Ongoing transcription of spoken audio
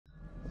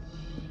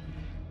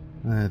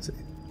Let's see.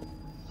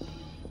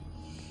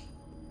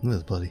 Look at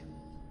this bloody.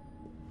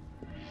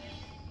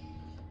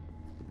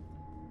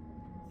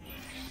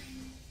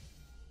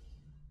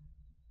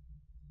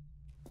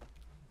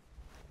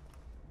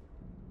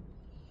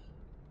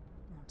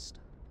 Monster.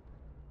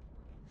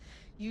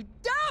 You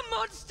damn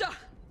monster!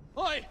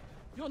 Oi!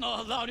 You're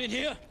not allowed in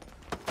here!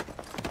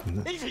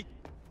 Evie!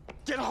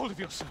 Get a hold of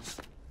yourself!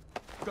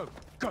 Go!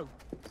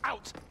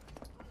 Out!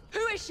 Who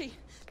is she?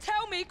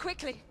 Tell me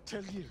quickly!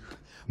 Tell you?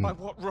 By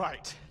what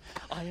right?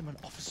 I am an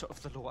officer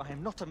of the law. I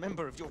am not a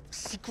member of your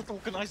secret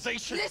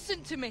organization!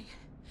 Listen to me!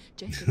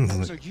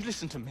 Jacob. So you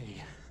listen to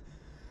me.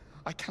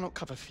 I cannot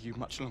cover for you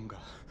much longer.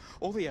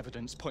 All the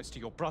evidence points to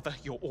your brother,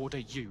 your order,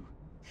 you.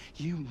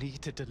 You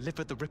need to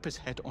deliver the Ripper's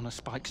head on a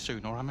spike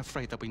soon, or I'm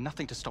afraid there'll be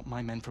nothing to stop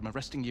my men from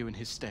arresting you in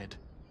his stead.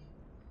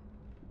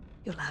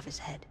 You'll have his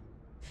head,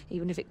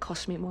 even if it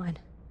costs me mine.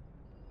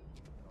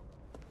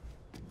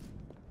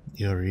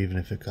 Or even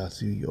if it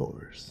costs you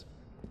yours.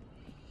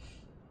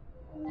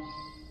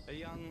 A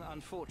young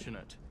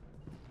unfortunate.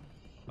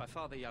 By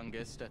far the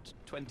youngest at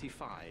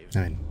 25. I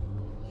mean,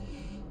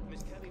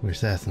 we're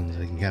assassins,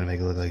 we can kind of make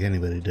it look like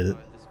anybody did it.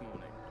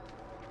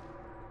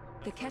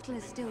 The kettle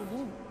is still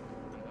warm.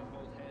 And her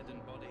whole head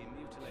and body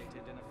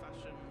mutilated in a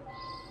fashion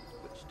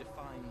which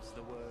defines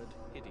the word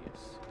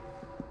hideous.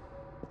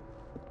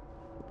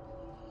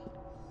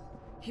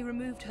 He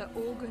removed her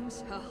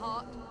organs, her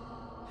heart,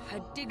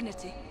 her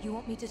dignity. You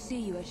want me to see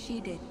you as she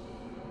did?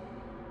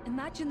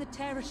 Imagine the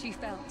terror she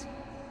felt.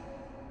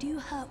 Do you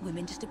hurt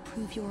women just to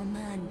prove you're a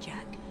man,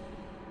 Jack?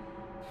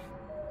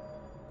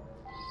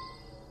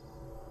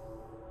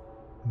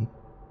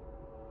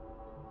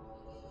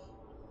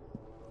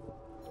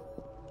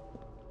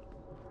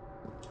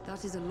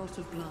 That is a lot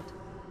of blood.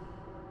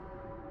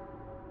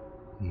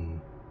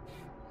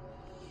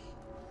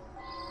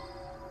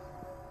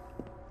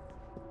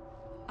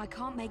 I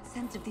can't make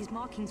sense of these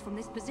markings from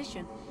this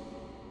position.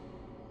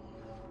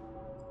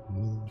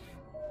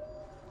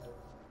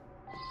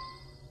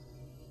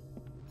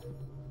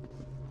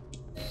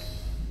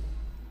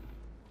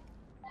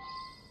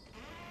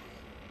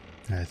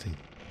 I see.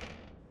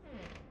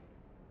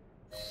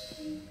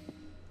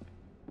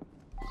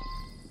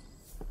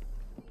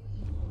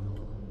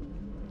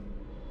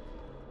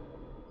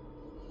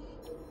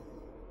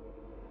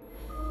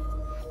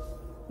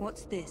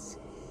 What's this?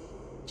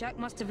 Jack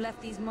must have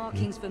left these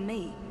markings for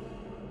me.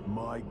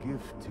 My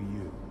gift to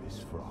you, Miss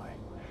Fry.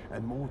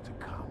 And more to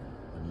come,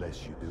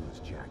 unless you do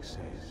as Jack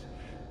says.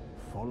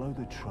 Follow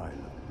the trail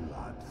of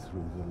blood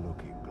through the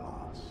looking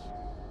glass.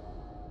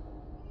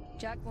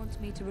 Jack wants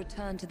me to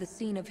return to the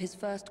scene of his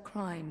first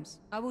crimes.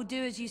 I will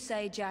do as you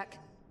say, Jack.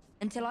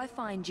 Until I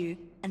find you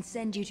and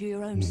send you to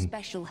your own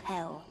special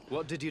hell.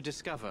 What did you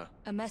discover?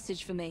 A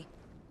message for me.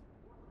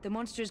 The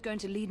monster is going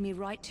to lead me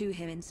right to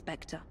him,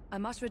 Inspector. I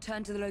must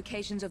return to the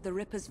locations of the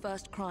Ripper's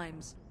first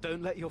crimes.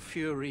 Don't let your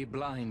fury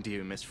blind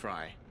you, Miss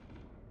Fry.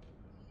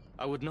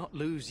 I would not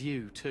lose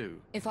you,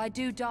 too. If I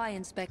do die,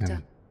 Inspector,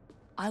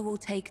 I will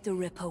take the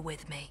Ripper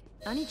with me.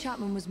 Annie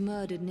Chapman was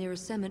murdered near a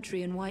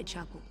cemetery in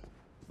Whitechapel.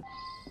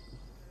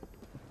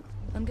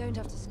 I'm going to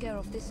have to scare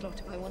off this lot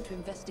if I want to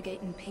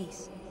investigate in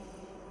peace.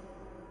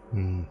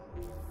 Yeah.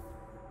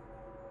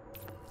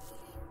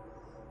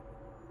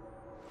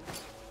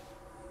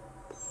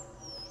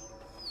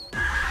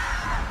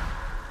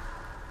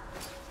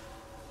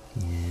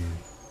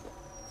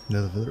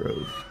 Another for the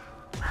road.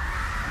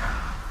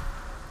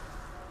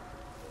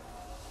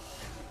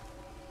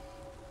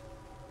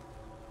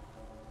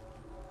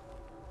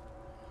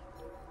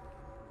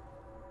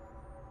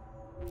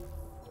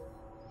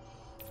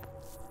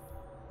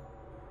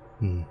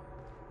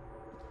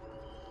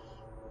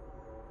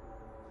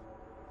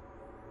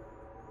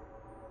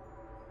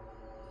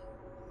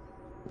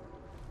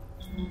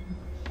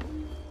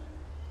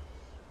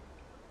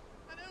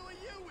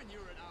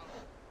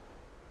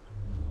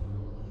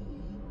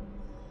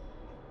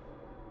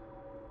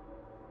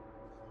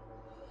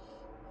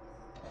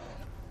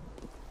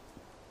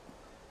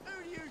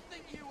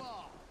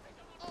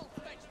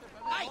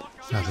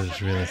 I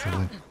just realized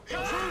something.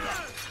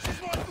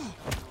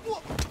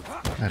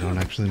 I don't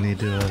actually need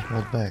to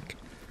hold back.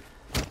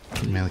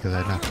 Mainly because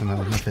I knocked him out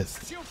with my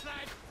fists.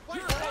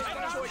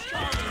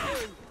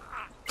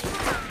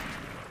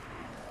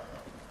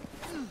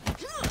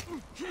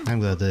 I'm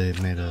glad they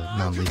made a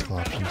non-lethal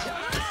options.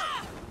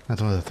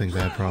 That's one of the things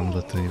I had problems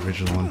with the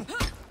original one.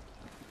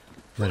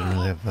 They didn't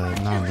really have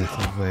a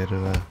non-lethal way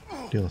to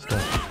deal with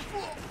stuff.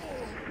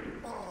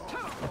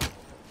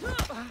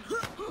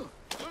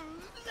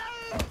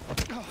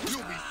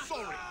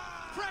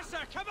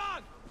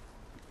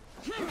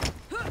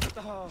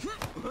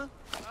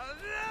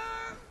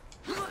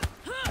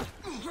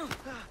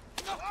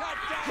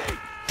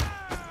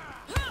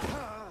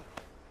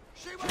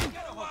 She won't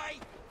get away!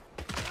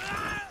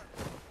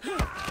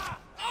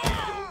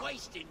 You're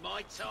wasting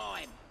my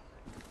time!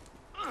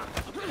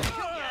 I'm gonna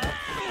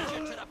kill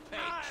you to the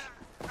pigs!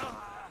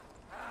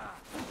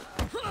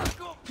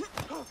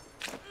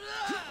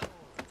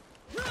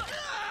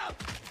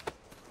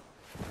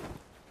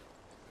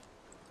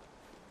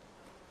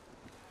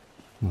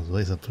 It was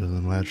way simpler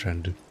than what I was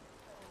trying to do.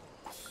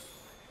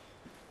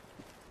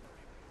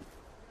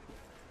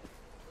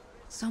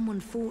 Someone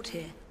fought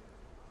here.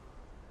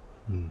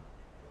 And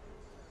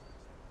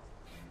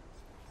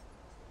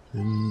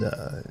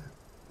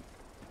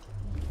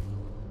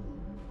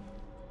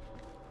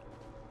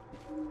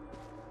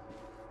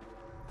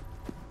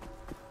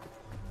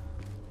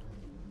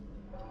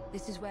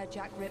This is where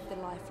Jack ripped the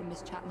life from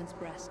Miss Chapman's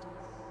breast.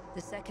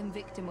 The second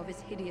victim of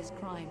his hideous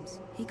crimes.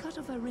 He cut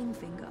off her ring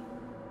finger.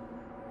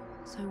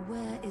 So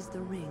where is the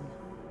ring?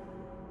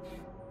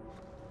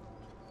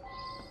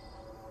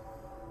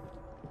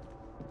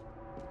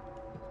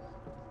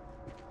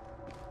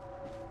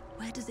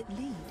 Where does it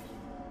lead?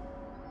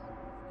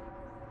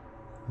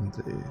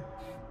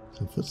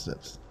 some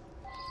footsteps.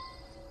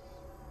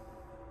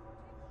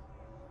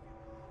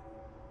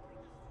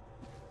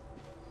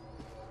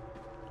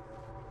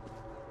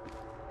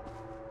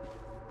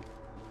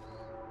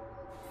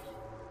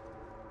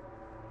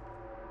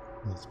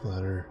 Blood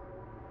splatter.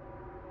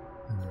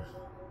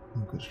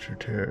 Inquisitor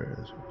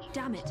terror.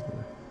 Damn it!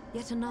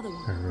 Yet another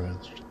one.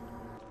 Arrest.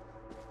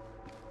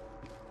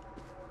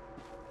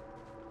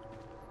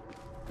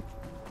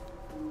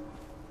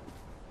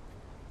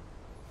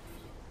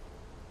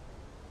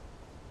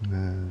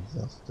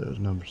 Those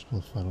numbers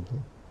both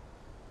findable.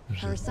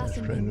 Her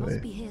assassin ring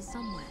must be here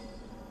somewhere.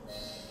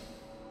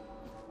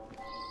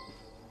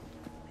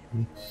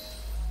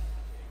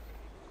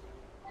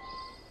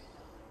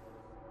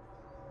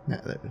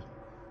 Yeah, there it is.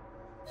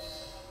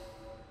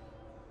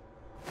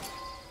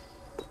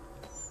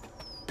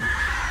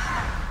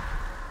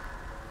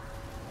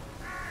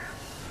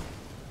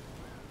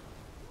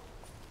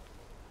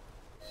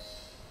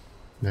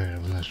 There,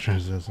 well, let's try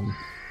to do something.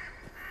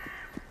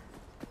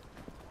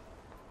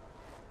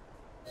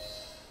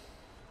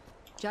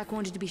 Jack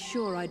wanted to be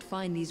sure I'd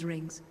find these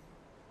rings.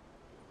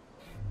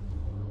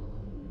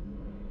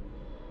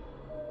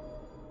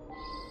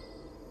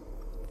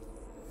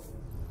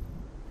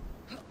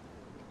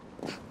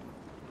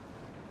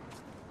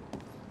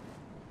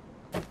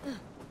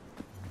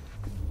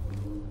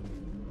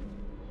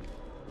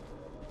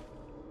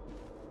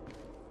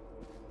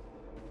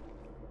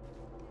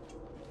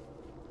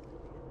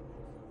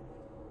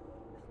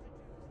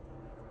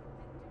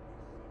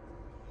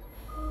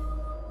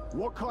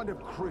 What kind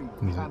of creed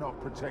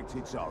cannot protect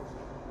its own?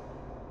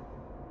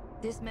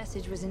 This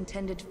message was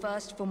intended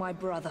first for my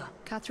brother.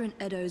 Catherine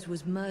Eddowes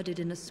was murdered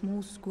in a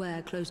small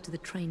square close to the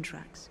train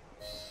tracks.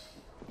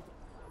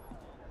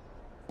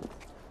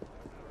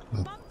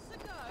 Months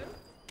ago,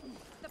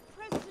 the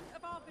president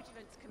of our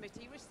vigilance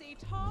committee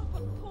received half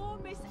of poor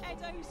Miss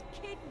Eddowes'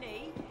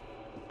 kidney,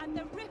 and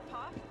the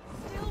Ripper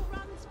still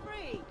runs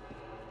free.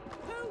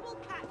 Who will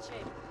catch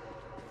him?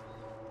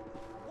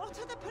 What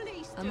are the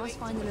police doing? I must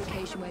find the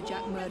location where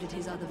Jack murdered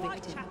his other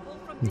victim.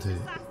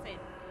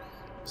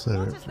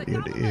 So from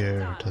ear to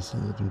ear,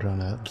 testing has been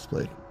drawn out and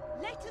displayed.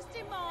 Let us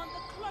demand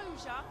the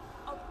closure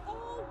of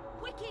all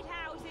wicked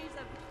houses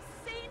of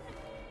sin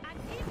and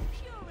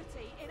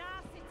impurity in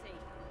our city.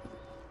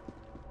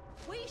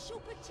 We shall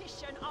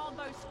petition our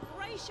most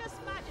gracious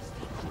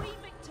Majesty, Queen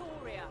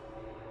Victoria.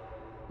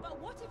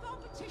 But what if our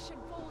petition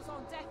falls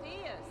on deaf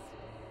ears?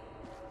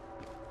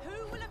 Who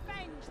will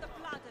avenge the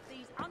blood of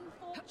these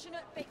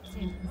unfortunate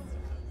victims?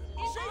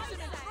 She's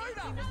an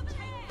intruder! We must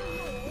take the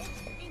law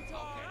into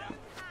our own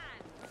hands.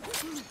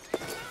 Who is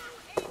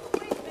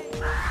with me?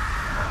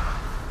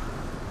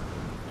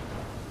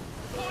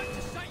 Time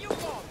to set you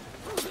on!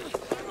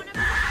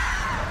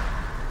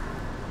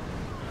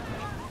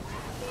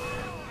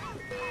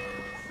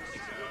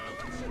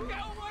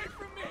 Get away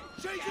from me!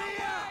 She's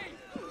here!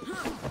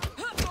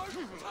 Don't touch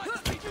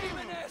me,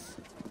 demoness!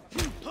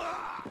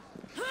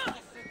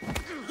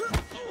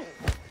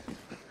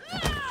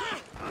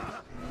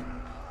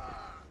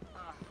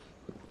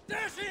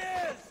 There she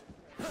is!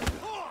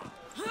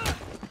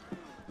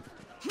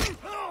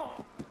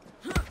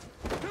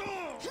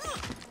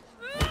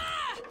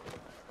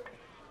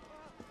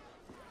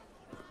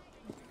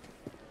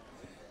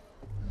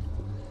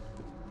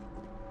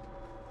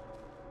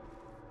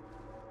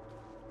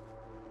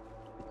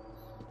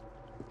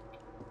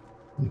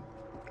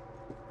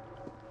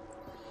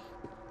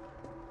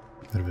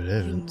 Bit of You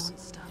evidence.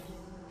 monster.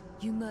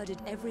 You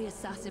murdered every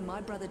assassin my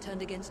brother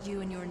turned against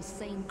you and your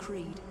insane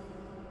creed.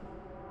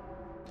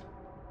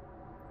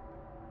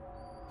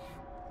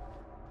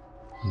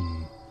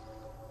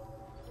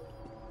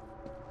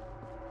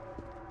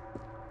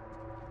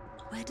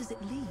 Where does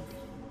it lead?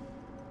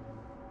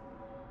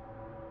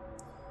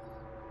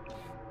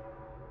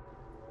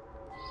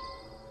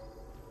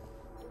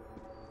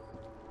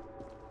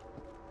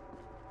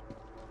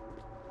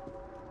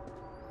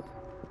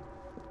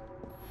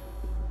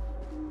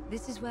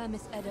 This is where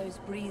Miss Eddowes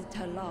breathed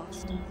her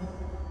last.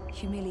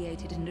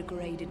 Humiliated and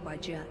degraded by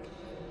Jack.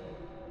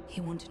 He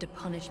wanted to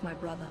punish my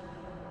brother.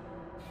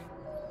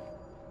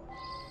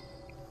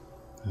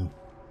 Oh.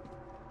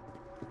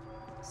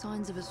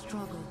 Signs of a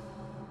struggle.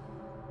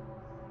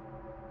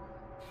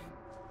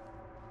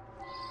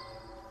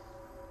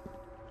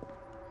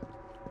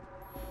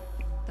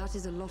 That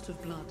is a lot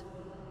of blood.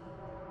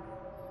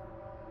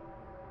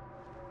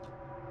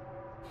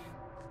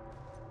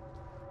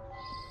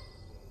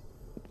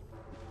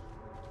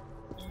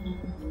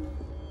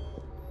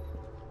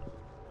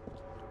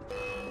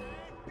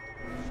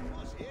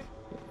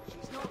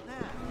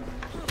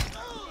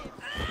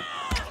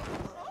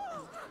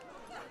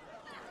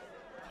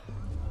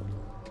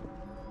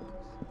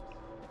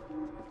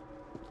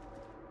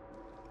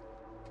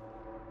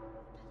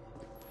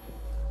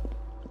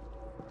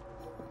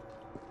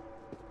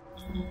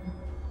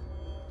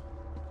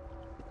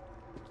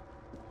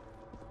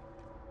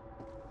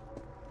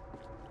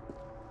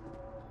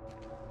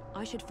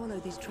 I should follow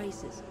these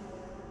traces.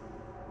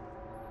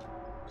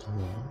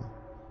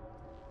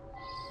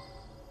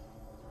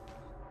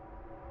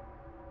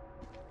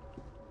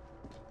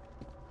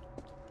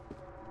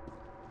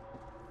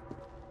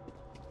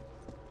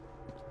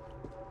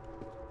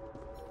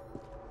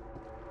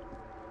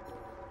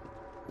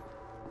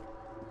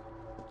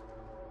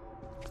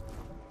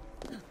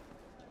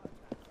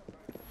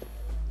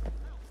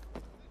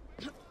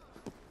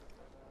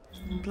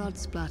 Blood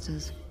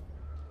splatters.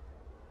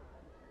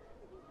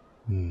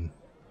 I'm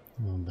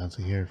about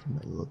to hear from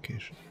that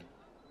location.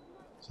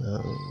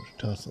 So,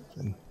 tell us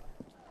something.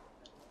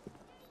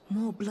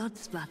 More blood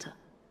splatter.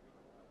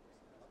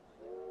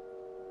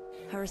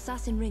 Her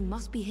assassin ring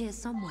must be here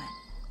somewhere.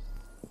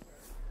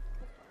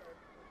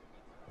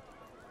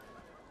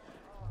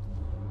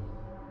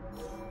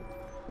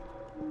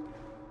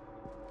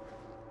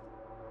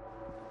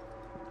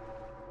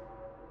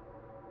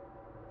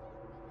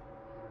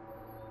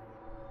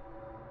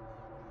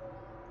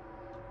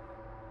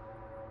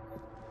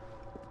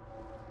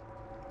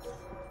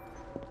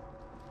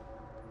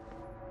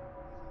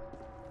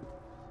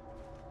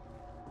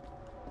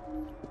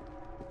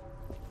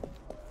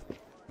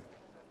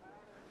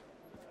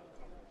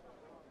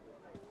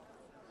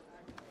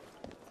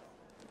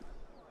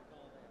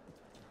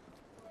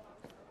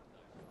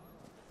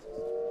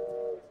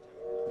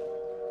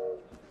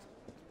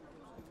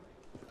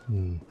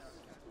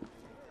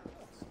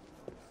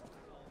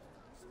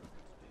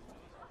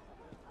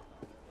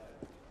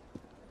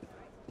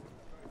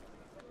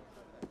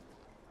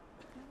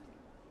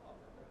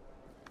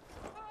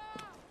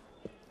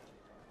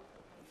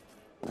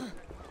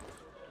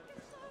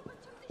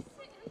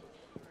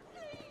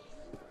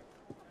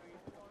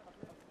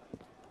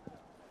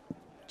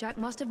 Jack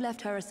must have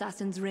left her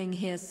assassin's ring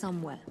here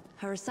somewhere.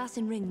 Her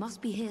assassin ring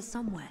must be here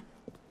somewhere.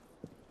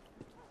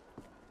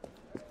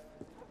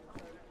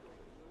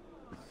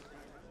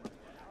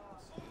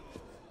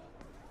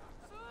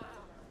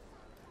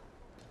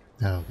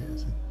 Oh, okay, I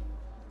see.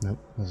 Nope,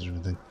 that's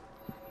everything.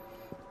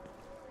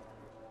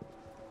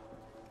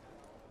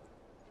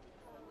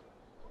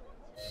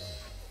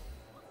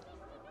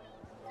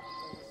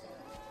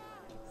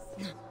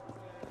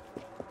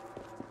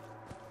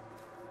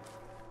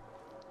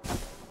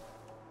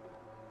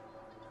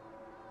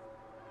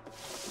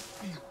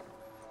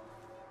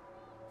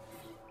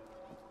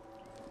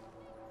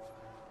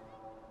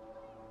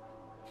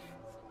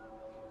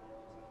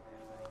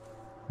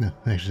 No,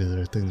 actually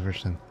there are things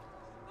first time.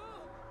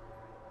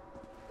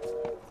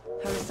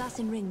 Her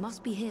assassin ring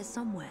must be here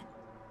somewhere.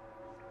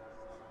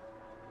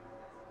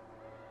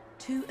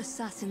 2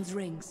 assassin's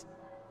rings.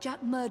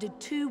 Jack murdered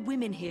 2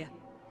 women here.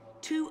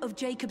 2 of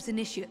Jacob's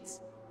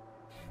initiates.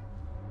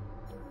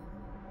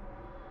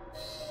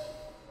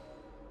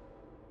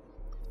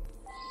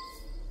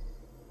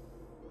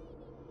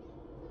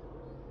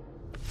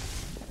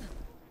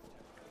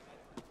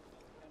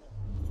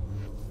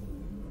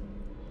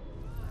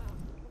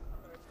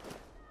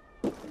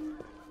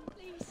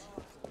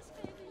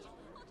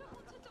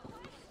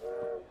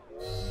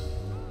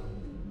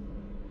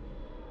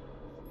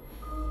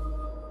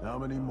 How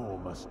many more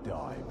must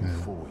die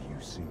before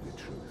you see the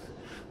truth?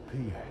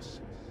 P.S.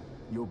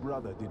 Your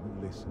brother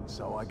didn't listen,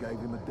 so I gave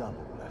him a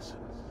double lesson.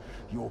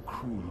 Your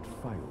creed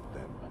failed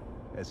them,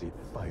 as it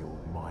failed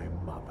my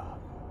mother.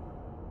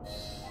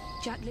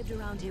 Jack lived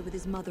around here with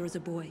his mother as a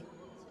boy.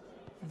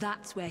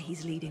 That's where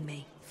he's leading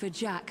me. For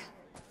Jack,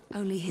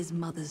 only his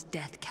mother's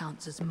death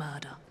counts as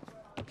murder.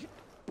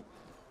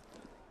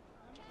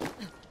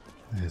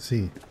 I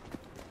see.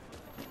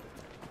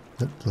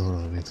 That's a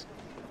lot of it.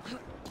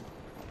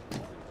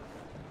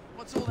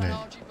 What's all that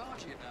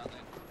argy-bargy about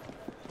then?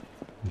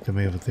 You can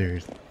have a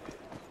theory.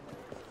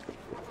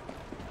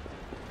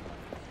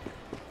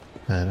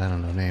 I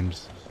don't know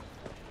names.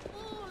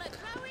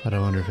 But I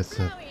wonder if it's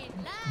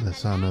the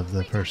son of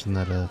the person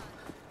that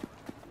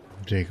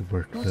Jacob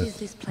worked What is with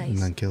this place? and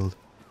then killed.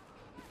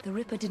 The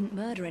Ripper didn't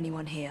murder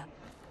anyone here.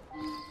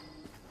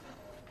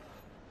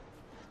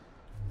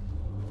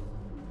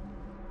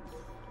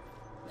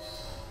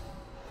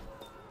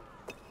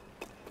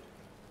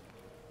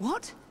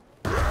 What?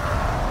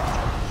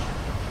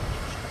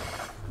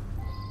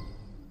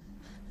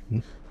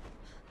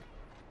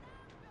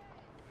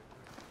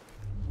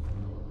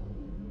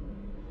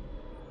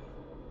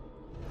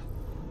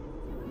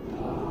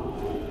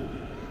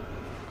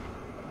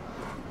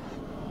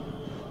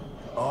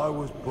 I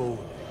was born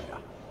here,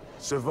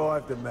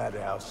 survived the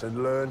madhouse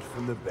and learned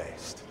from the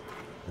best,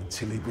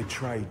 until he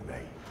betrayed me.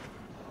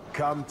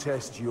 Come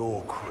test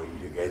your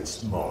creed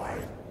against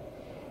mine.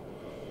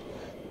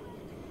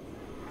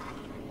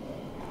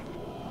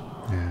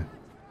 Yeah.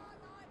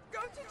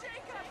 Go to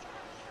Jacob!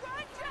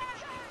 Run,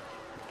 Jack!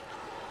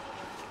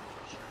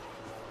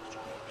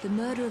 The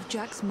murder of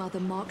Jack's mother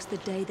marks the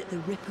day that the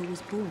Ripper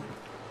was born.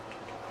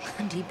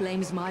 And he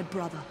blames my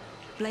brother,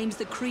 blames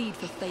the Creed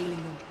for failing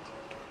them.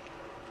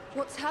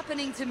 What's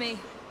happening to me?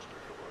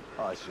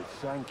 I should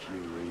thank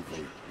you,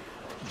 Evie.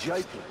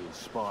 Jacob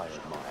inspired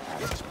my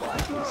acts by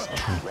his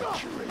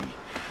treachery,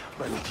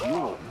 but it's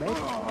your men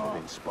that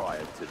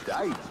inspired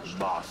today's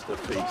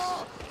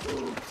masterpiece.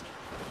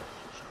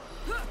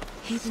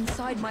 He's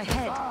inside my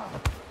head.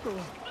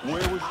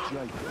 Where was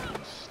Jacob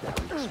when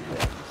Starrick's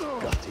men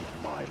gutted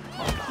my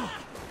mother?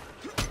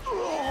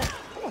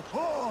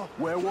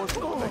 Where was he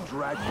when they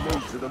dragged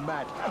me to the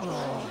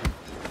madhouse?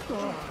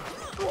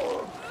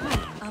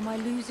 Am I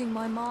losing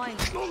my mind?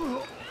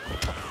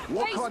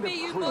 What Face kind me, of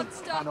you creed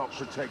monster! cannot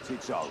protect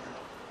its own?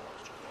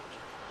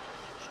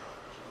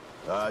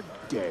 A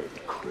dead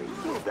creed,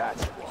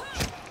 that's what.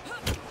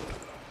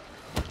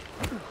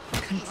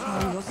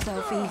 Control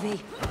yourself,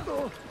 Evie.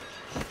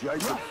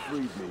 Jacob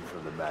freed me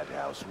from the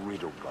madhouse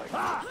riddled by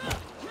him.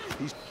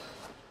 He's...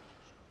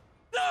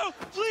 No!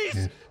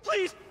 Please!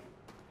 Please!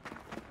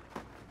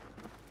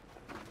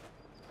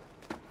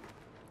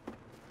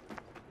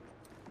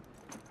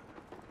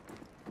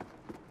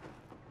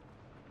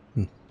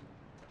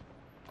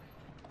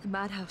 The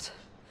madhouse.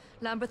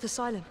 Lambeth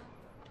Asylum.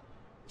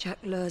 Jack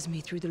lures me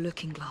through the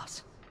looking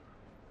glass.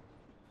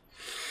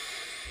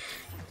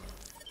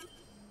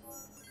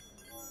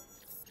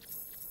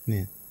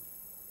 Yeah.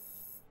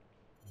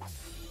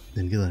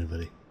 Didn't kill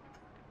anybody.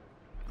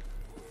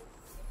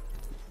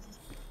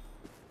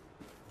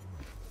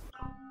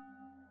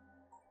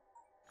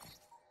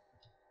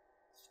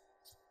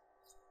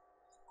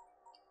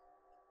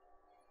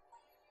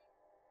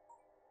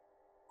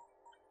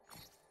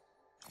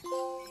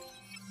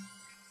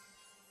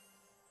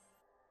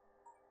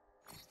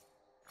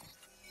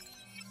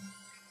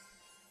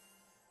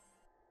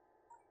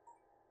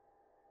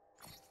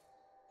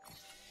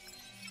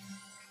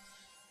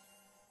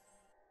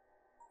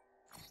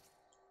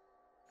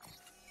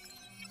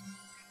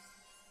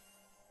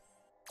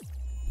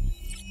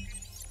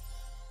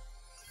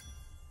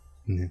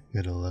 Yeah,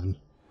 got 11.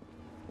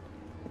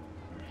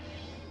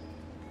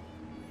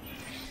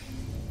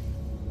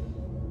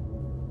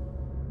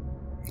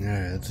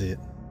 Alright, that's it.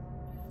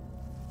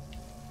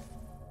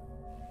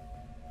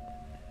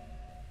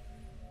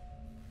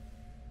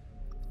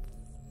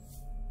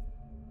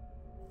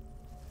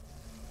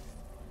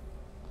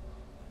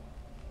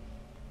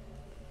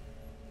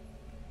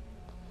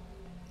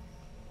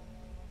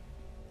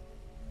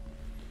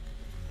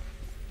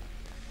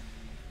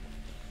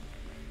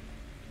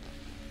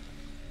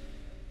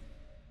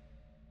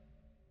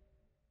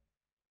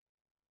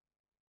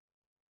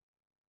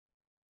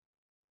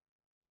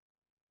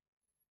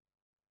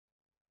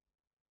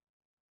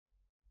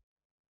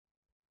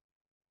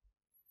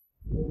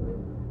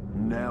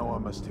 Now I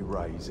must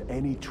erase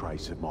any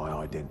trace of my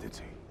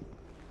identity.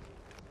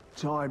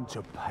 Time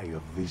to pay a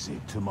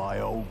visit to my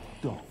old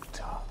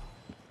doctor.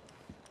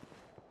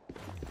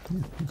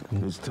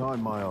 It's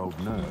time my old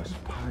nurse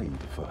paid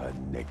for her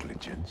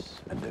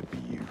negligence and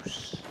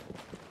abuse.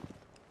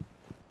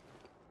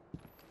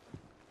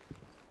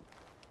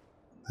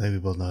 I think we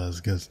both know how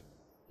this goes.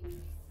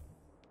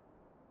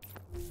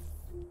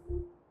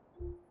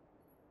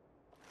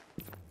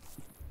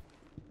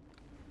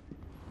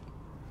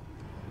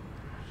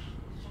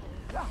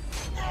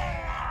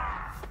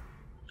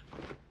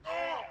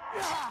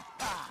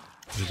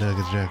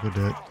 Jack would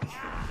do it.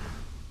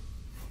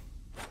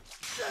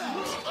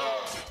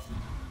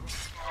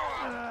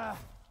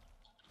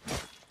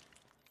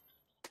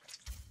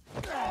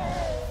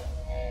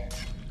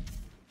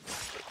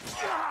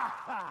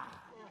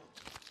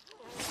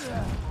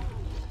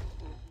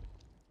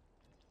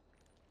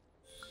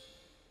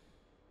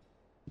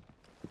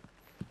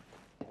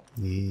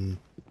 Yeah.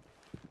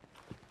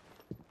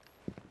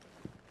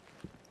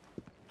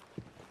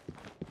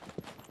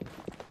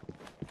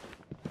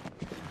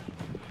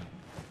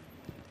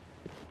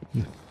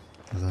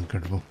 That's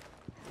uncomfortable.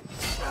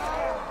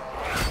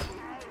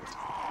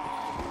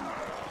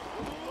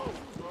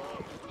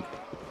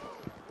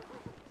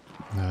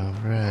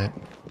 Alright,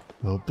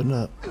 open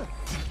up.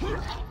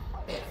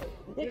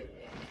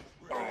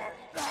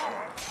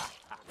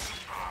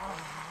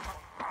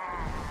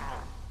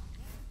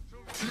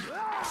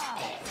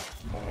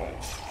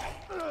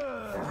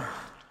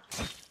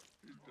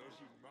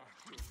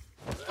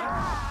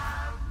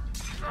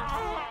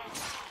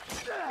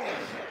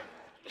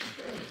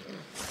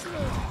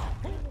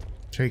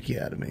 Take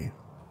you out of me.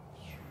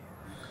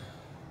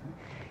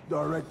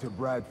 Director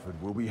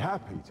Bradford will be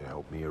happy to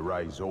help me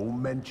erase all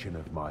mention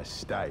of my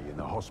stay in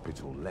the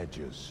hospital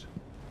ledgers.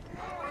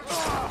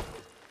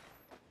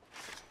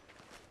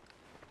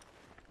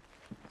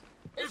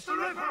 It's the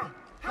river!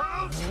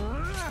 Help!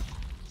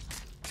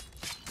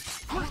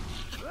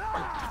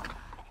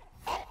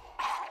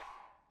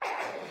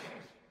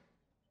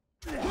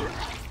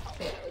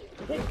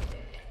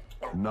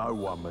 No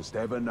one must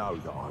ever know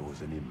that I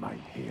was an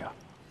inmate here.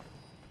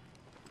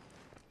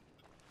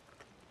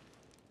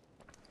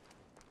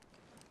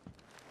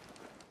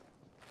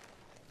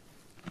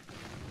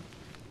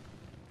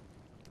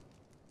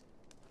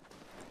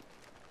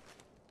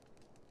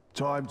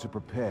 Time to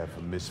prepare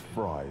for Miss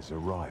Fry's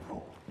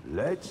arrival.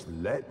 Let's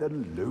let the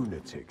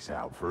lunatics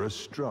out for a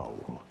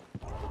stroll.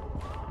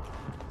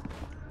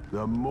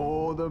 The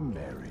more the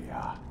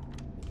merrier.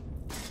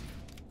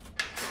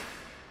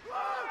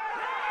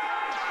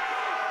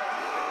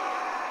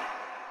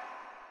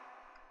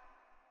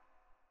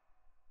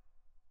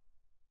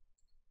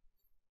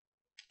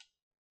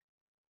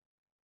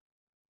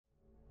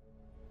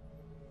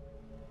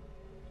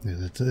 Yeah,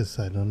 that's this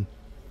side done.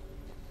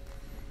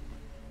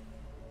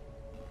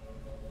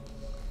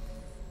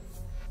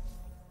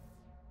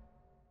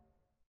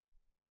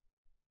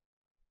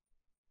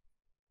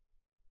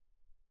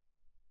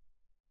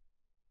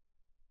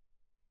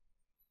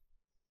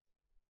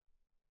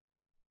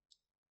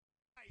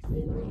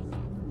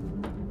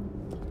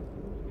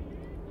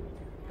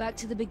 Back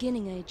to the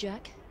beginning, eh,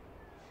 Jack?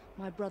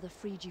 My brother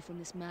freed you from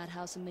this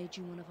madhouse and made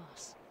you one of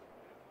us.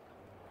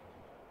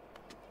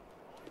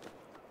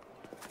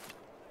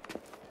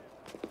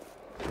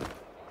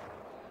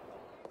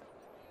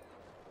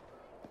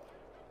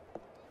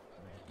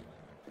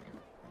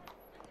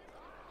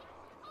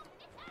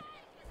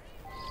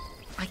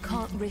 I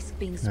can't risk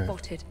being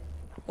spotted,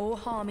 or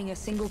harming a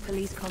single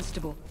police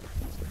constable.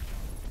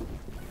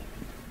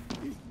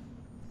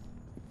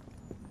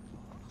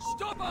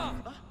 Stop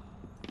her!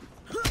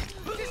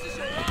 This is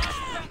your last...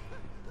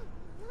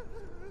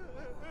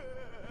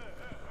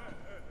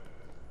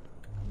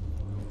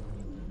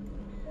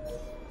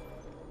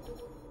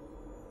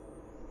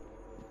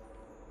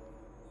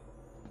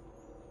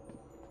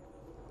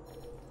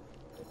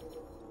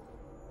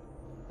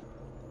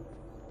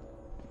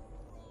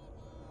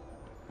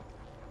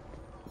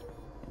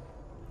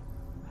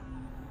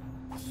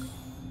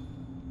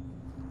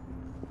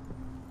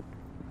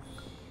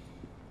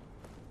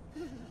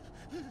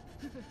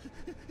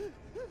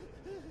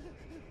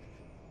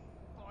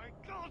 My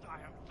God, I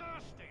am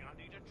thirsty. I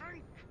need a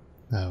drink.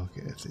 Oh,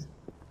 okay, I see.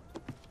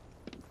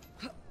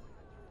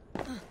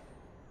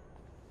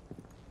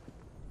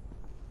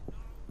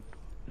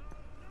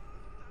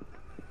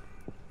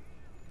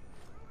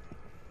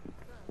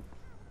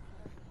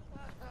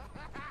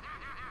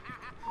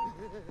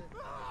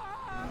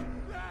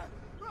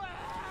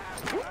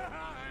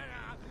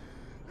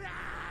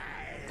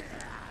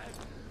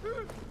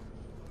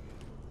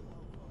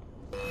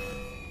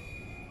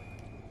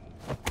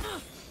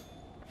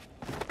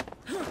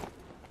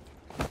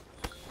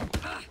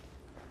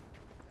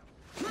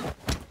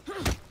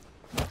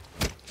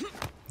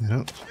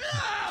 Yep.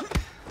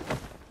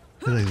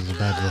 I feel like this is a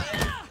bad look.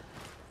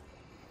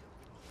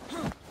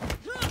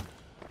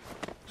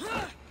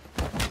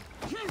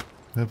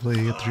 Hopefully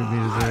you get the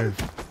treatment you deserve.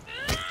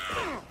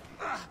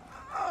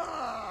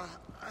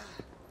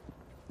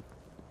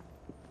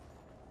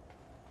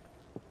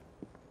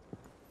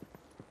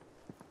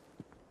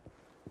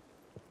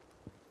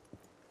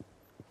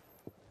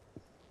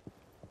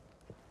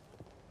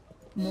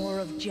 More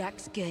of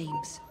Jack's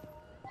games.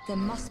 There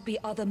must be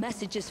other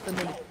messages for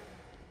me.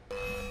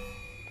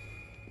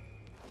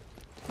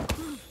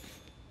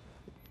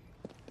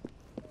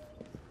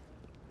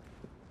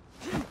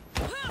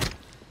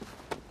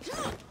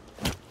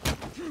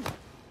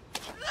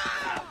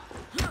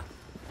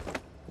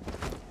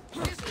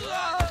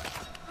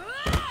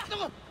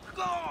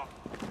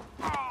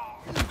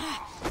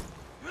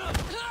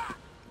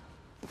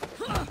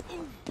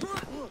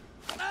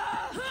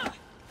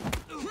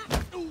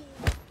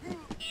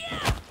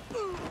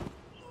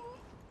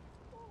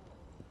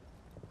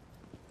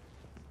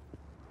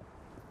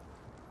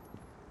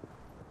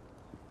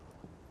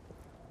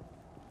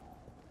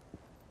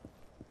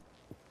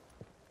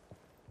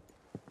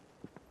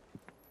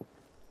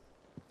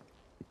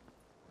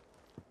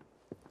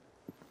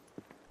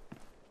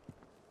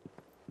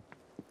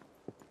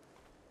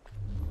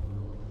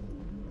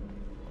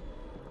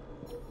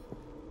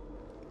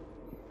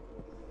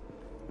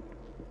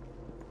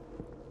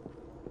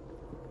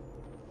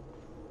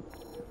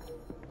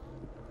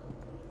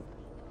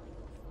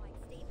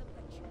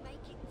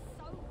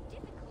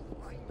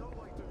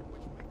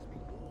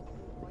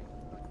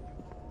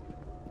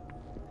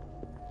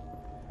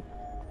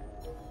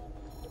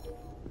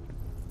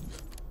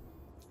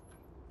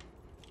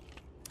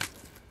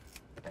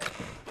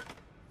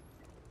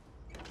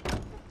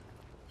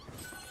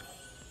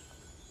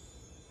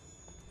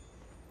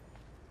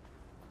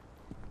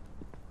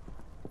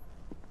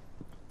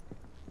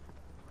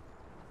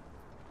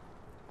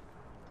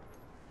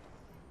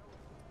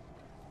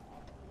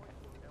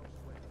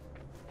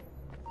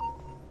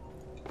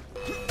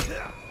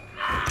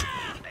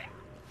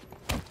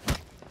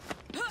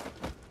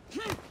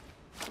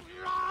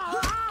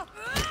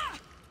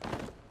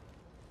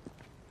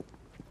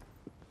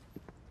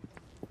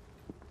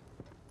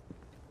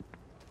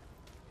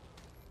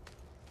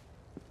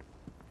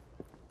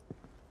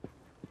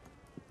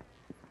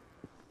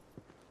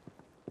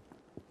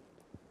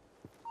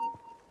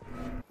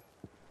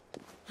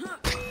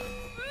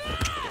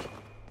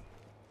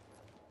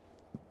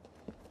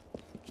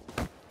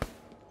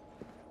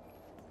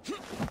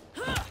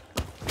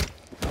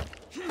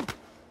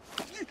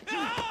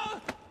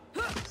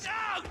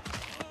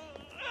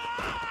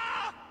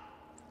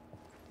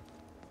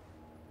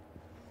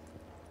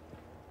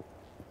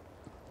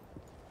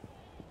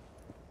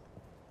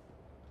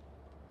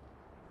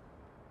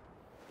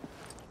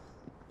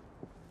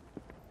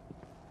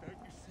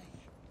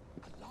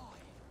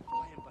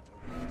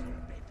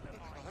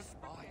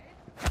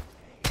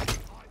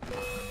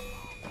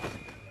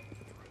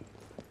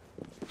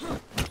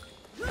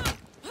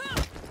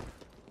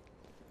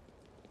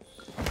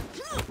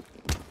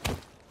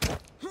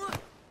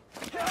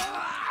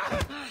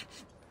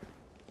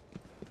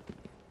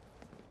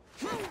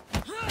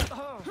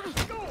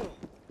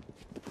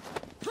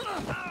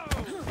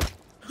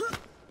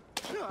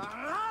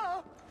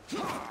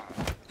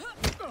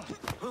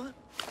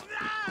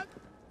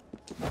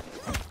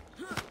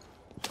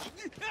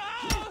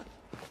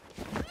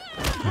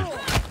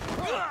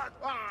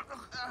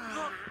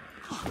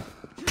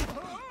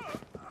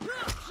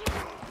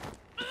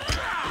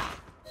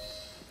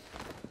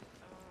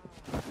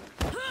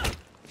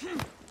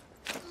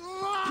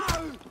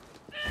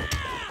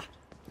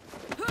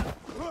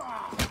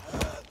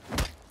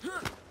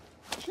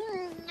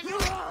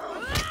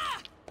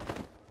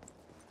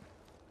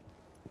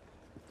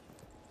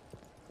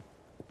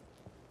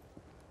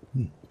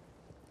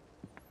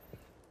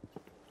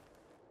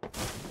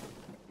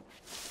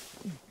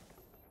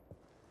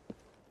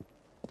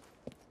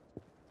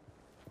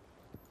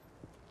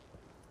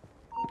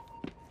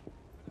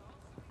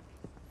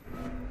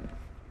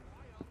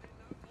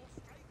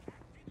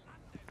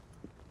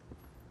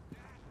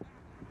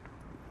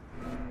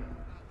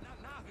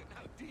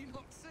 Do you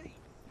not see?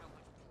 How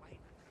much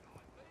plainer could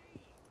I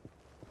be?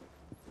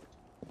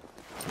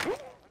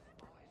 Spies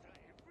are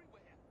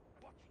everywhere,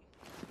 watching.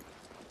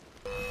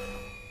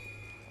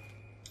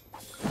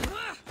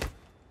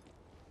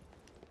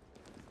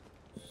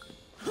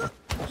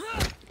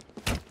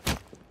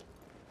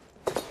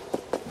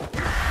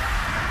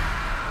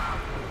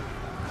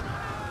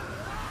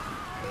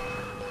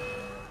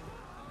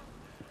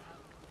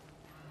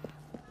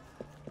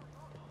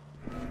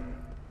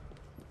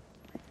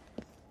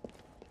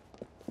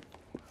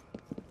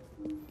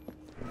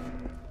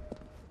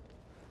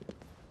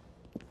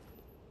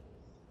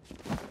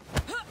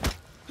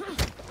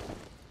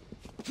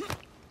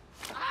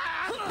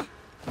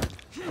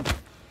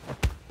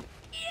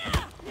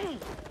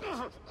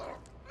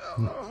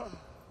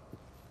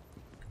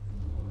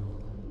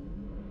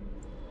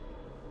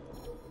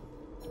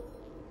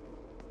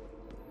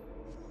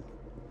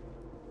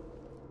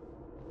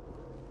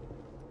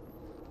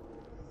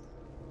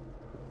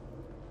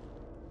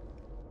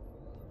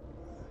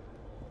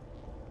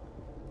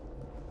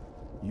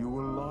 You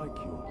will like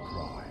your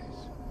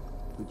prize,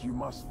 but you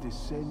must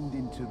descend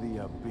into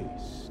the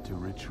abyss to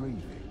retrieve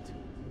it.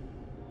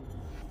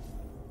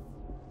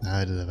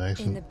 I did the In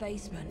basement. the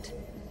basement.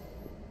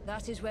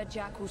 That is where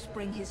Jack will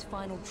spring his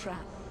final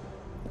trap.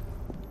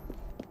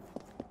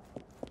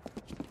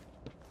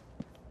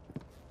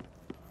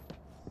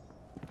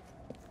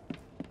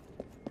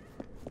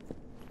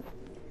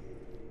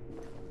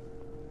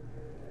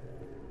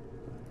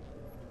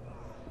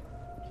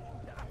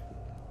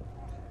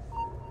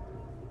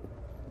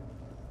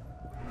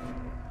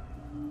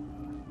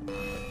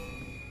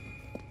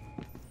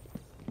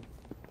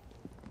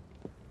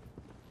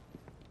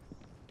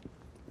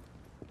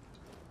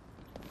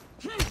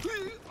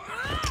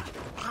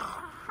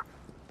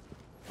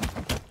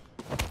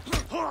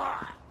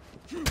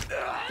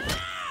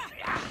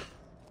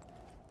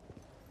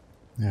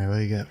 Alright, what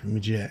do you got for me,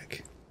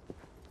 Jack?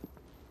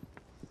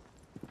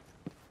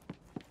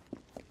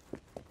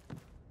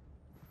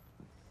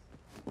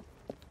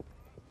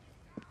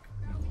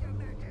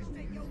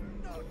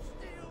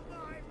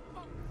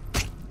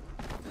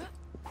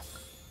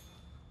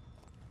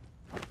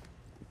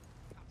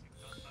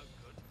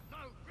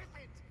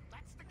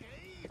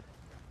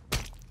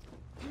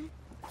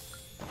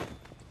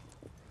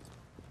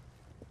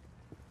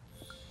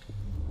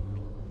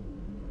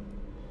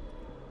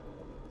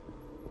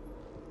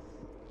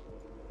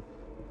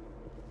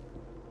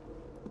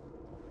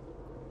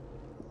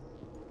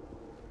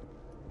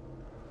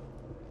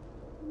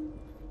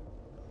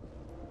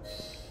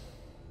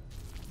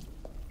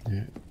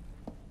 Yeah.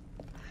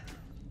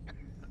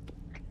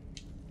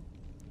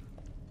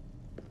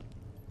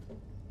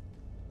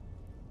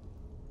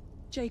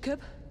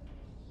 Jacob?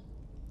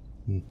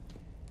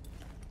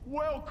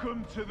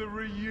 Welcome to the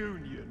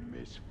reunion,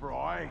 Miss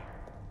Fry.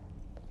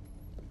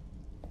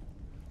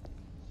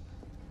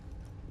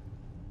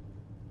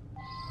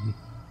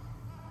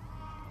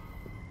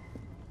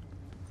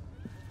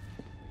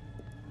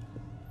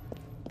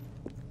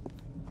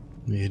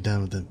 You're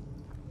done with it.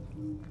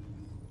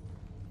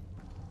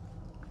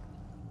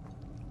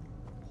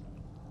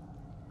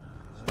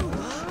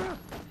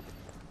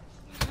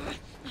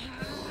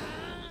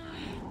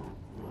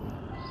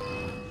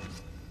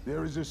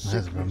 There is a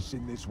sickness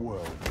in this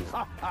world.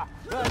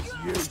 That's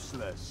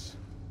useless.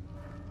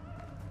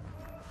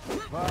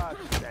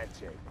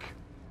 Pathetic.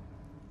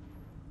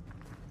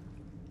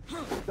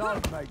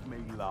 Don't make me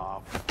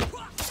laugh.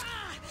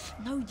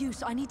 No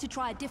use. I need to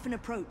try a different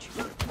approach.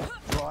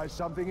 Try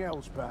something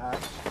else,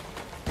 perhaps.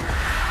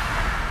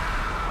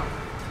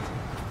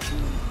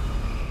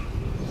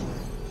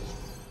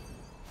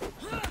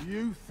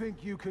 You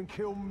think you can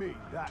kill me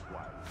that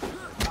way?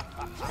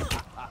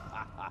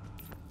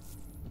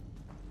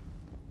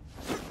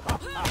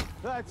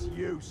 That's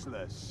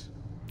useless.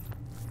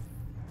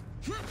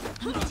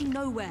 I'm getting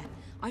nowhere.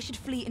 I should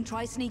flee and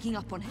try sneaking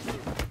up on him.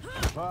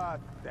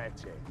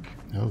 Pathetic.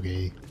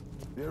 Okay.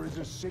 There is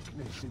a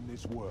sickness in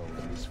this world,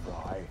 Miss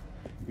Fry.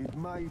 It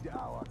made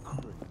our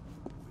crew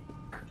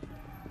weak.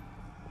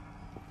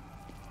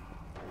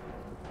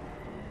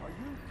 Are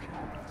you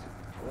cat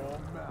or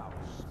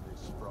mouse,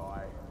 Miss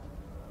Fry?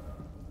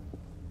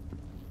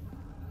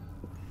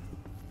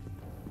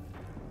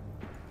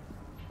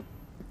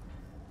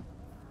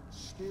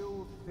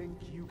 Still think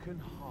you can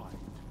hide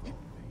from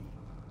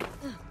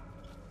me?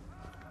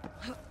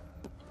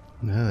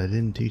 No, I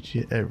didn't teach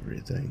you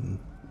everything.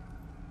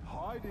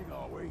 Hiding,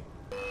 are we?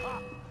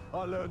 Ha!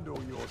 I learned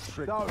all your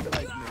tricks. Don't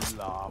make me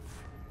laugh.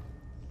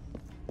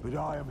 But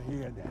I am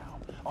here now.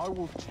 I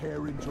will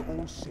tear into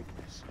all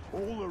sickness,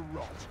 all the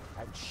rot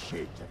and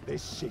shit of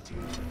this city,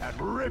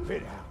 and rip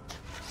it out.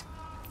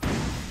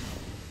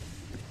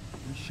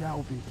 We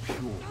shall be pure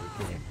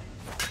again,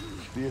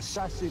 The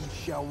assassins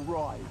shall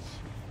rise,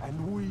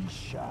 and we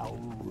shall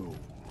rule.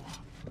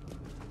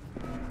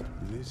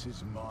 This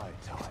is my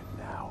time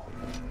now.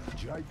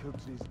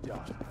 Jacob's is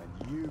done,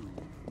 and you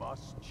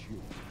must choose.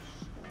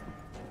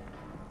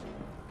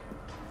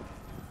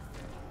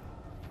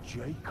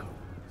 Jacob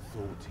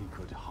thought he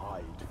could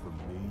hide from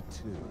me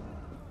too.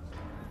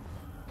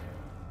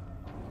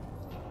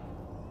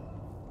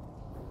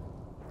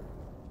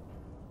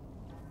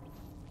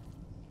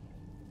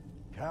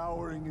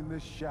 Cowering in the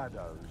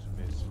shadows,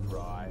 Miss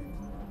Fry.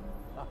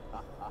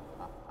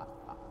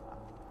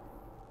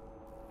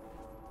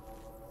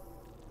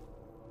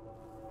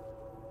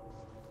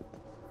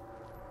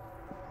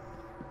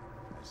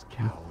 As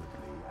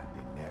cowardly and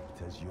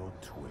inept as your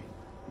twin.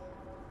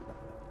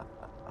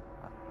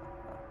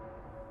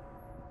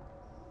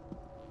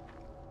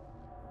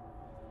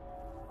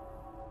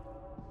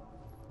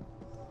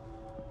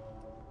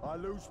 I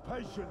lose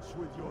patience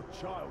with your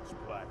child's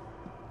play.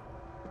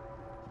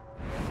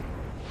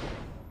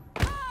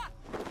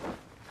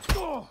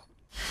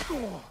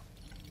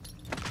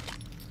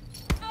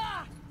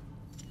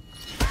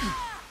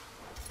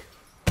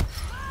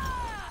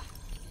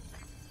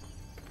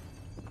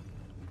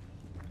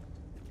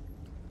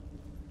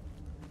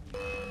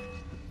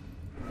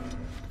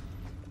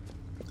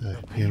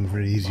 Aim for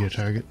an easier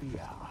target.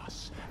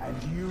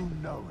 And you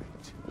know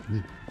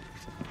it.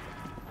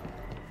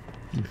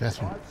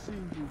 Investment. I've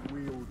seen you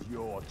wield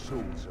your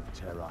tools of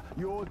terror.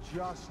 You're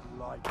just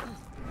like it.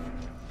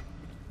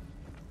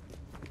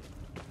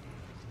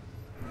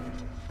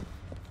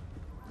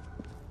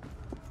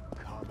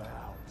 Come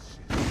out,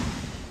 sister.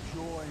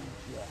 Join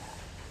Jack.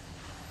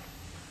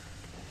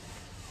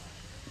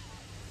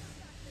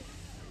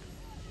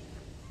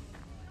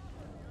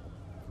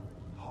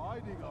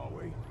 Hiding, are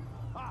we?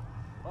 Ha!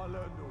 I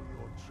learned all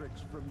your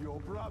tricks from your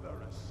brother,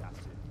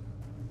 assassin.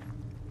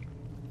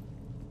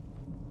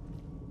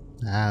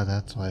 Ah,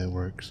 that's why it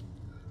works.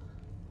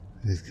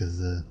 It's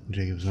because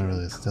Jacob's not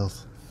really a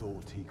stealth.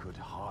 Thought he could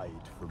hide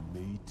from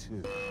me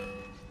too.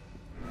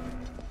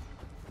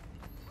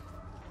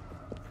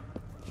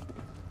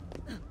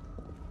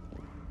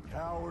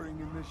 Cowering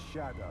in the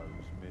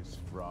shadows, Miss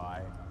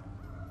Fry.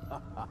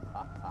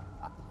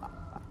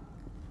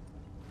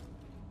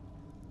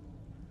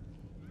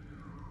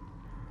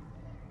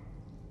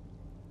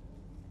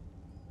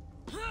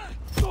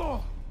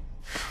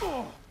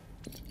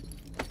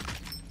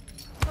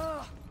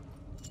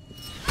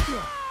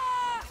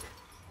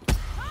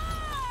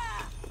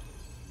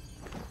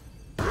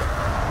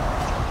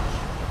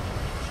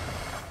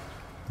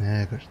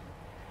 Yeah, of course.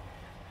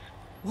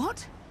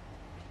 What?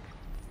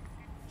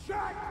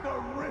 Jack the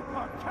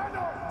Ripper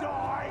cannot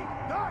die!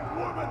 That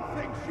woman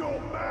thinks you're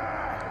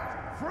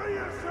mad! Free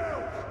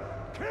yourselves!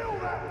 Kill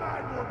that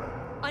mad woman!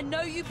 I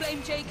know you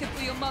blame Jacob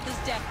for your mother's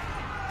death,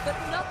 but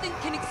nothing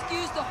can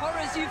excuse the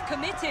horrors you've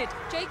committed.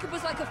 Jacob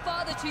was like a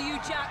father to you,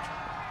 Jack.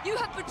 You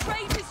have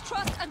betrayed his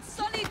trust and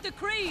sullied the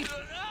Creed.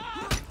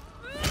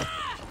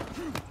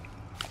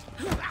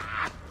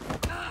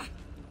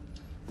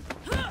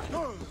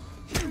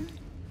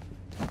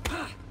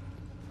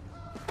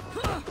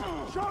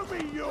 Show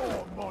me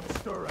your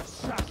monster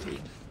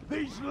assassin!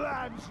 These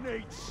lambs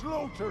need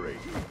slaughtering!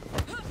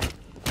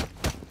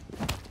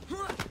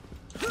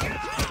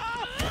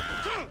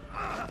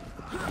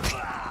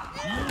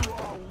 You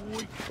are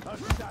weak,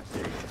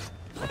 assassin!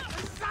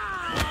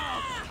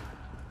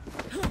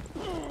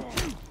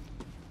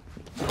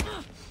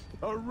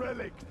 A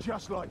relic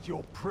just like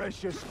your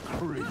precious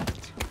Creed.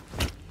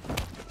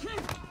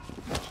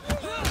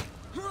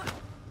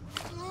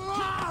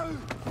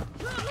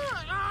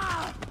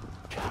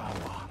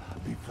 Cower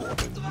before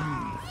the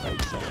real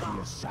face of the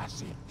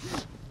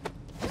assassins.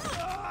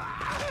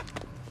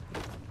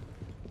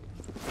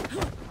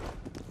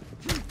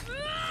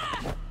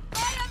 I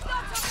am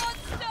not a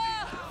monster!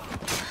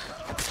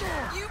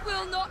 You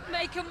will not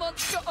make a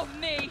monster of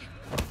me!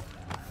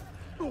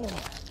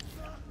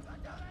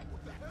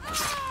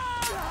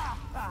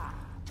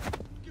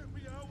 Get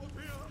me out of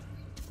here!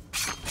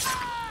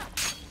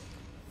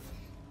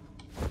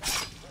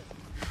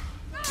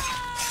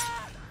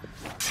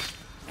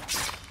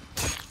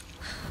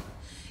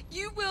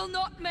 You will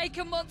not make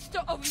a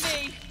monster of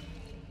me!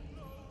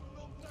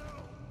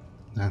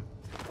 No.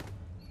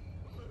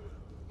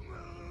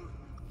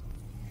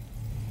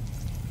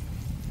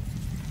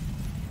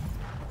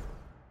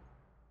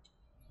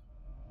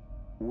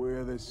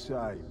 We're the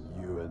same,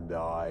 you and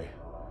I.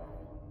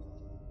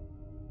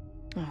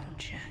 Oh,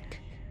 Jack.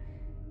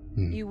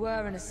 You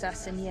were an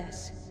assassin,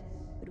 yes,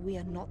 but we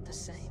are not the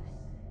same.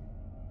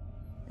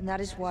 And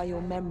that is why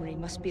your memory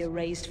must be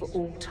erased for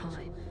all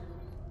time.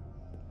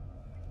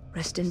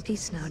 Rest in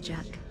peace now,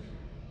 Jack.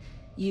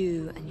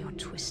 You and your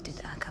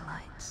twisted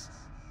acolytes.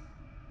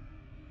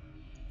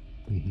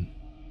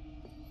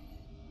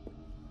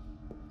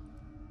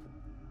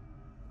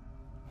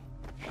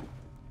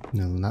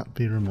 Will not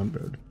be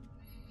remembered.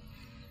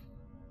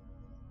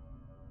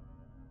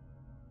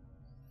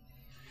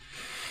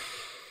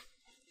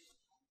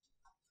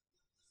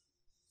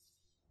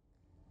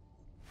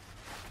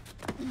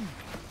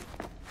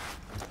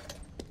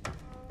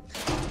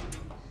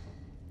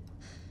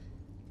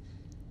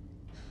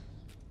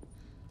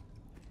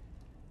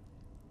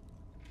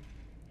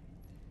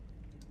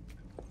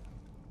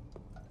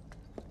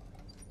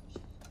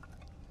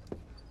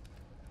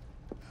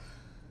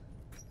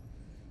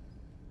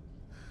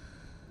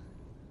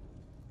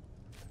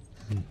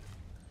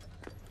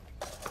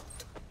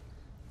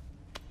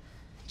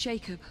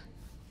 Jacob.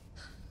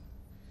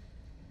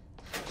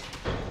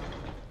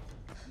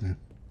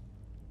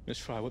 Miss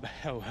Fry, what the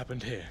hell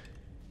happened here?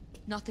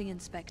 Nothing,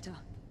 Inspector.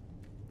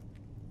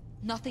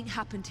 Nothing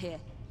happened here.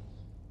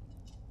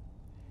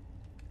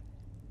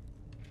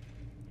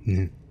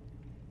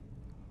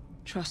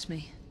 Trust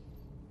me.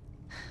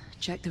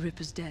 Jack the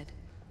Ripper's dead.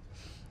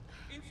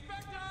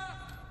 Inspector!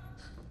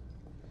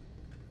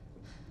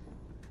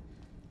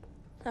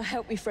 Now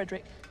help me,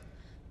 Frederick.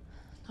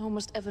 No one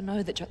must ever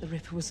know that Jack the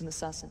Ripper was an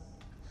assassin.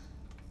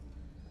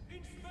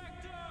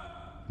 Inspector!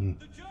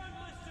 The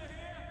journalists are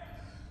here!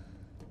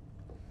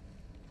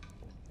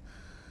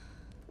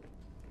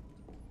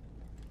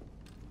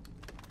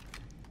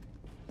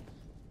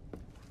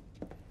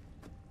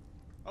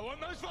 I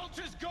want those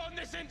vultures gone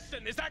this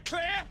instant, is that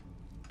clear?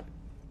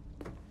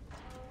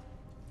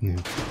 Yeah.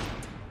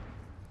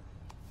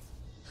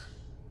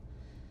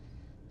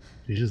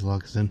 He just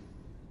locks in.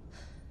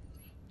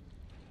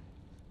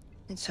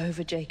 It's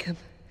over, Jacob.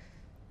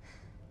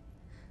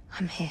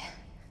 I'm here.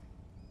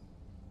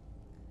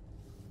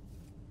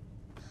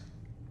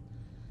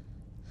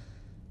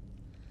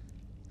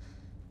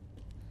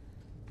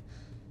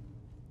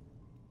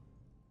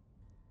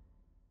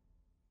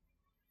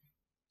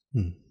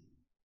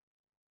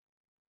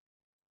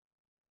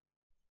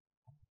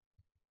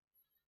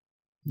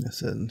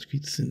 Assassin's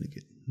Creed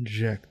Syndicate.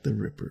 Jack the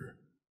Ripper.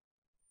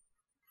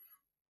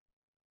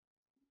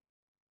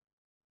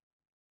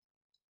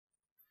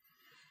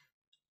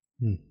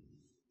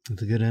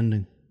 It's a good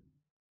ending.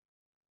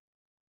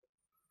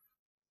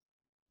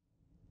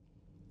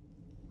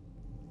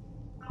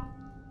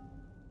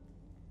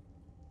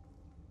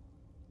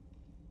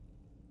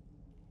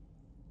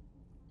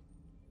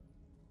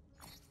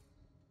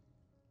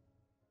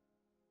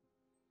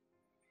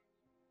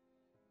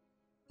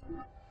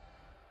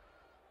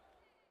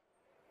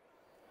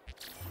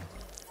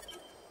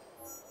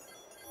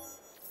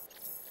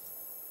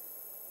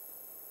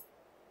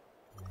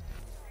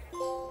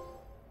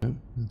 Yep,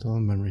 that's all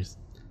the memories.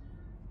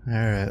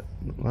 Alright,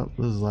 well,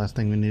 this is the last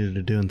thing we needed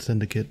to do in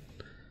Syndicate.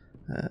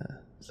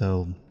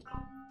 So,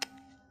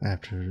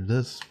 after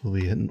this, we'll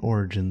be hitting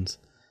Origins.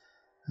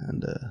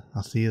 And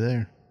I'll see you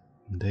there.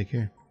 And take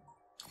care.